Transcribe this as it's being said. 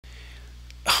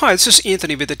Hi, this is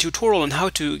Anthony with a tutorial on how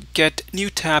to get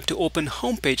new tab to open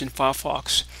homepage in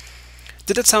Firefox.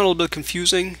 Did that sound a little bit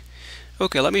confusing?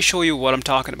 Okay, let me show you what I'm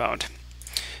talking about.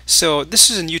 So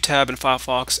this is a new tab in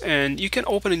Firefox, and you can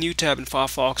open a new tab in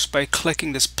Firefox by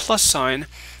clicking this plus sign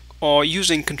or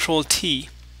using Control T.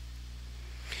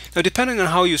 Now, depending on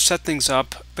how you set things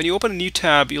up, when you open a new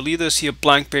tab, you'll either see a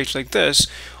blank page like this,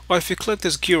 or if you click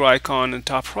this gear icon in the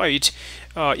top right,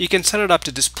 you can set it up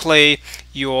to display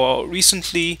your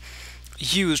recently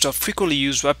used or frequently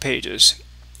used web pages.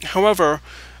 However,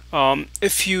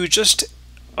 if you just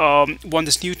want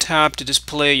this new tab to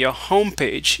display your home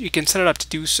page, you can set it up to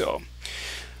do so.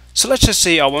 So let's just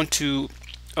say I want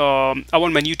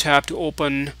my new tab to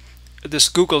open this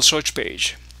Google search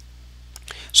page.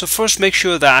 So first, make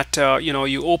sure that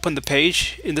you open the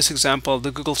page. In this example,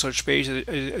 the Google search page,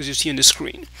 as you see on the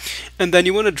screen, and then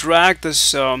you want to drag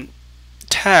this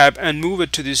tab and move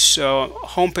it to this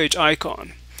home page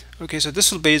icon. Okay, so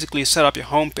this will basically set up your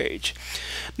home page.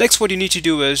 Next, what you need to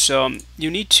do is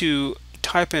you need to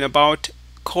type in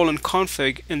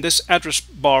about:config in this address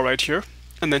bar right here,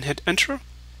 and then hit enter.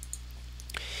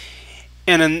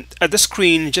 And then at the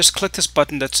screen, just click this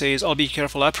button that says "I'll be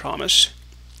careful, I promise."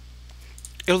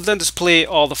 It'll then display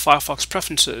all the Firefox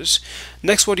preferences.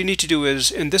 Next, what you need to do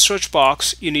is, in this search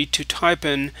box, you need to type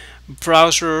in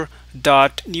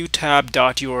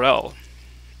browser.newtab.url.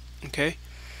 Okay,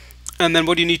 and then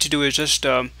what you need to do is just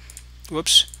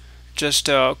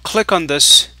click on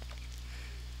this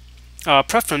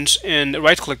preference and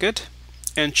right-click it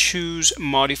and choose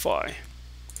Modify.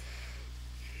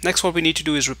 Next, what we need to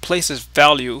do is replace this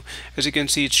value. As you can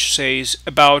see, it says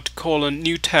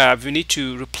about:new tab. We need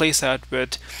to replace that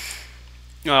with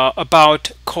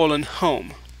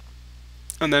about:home,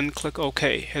 and then click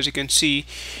OK. As you can see,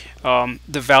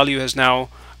 the value has now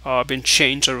been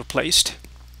changed or replaced.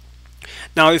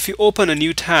 Now, if you open a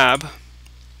new tab,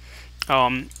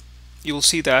 you'll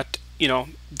see that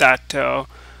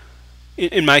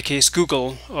in my case,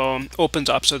 Google opens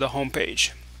up, so the home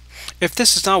page. If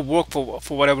this does not work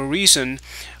for whatever reason,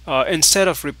 instead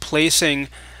of replacing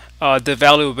the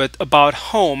value with about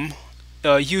home,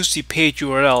 use the page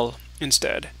URL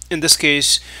instead. In this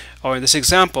case, or in this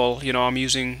example, I'm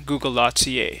using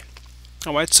google.ca.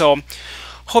 Alright, so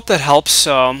hope that helps.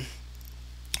 Feel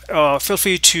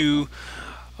free to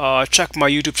check my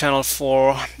YouTube channel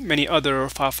for many other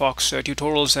Firefox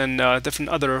tutorials and different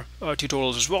other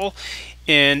tutorials as well.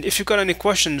 And if you've got any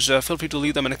questions, feel free to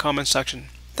leave them in the comment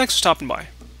section. Thanks for stopping by.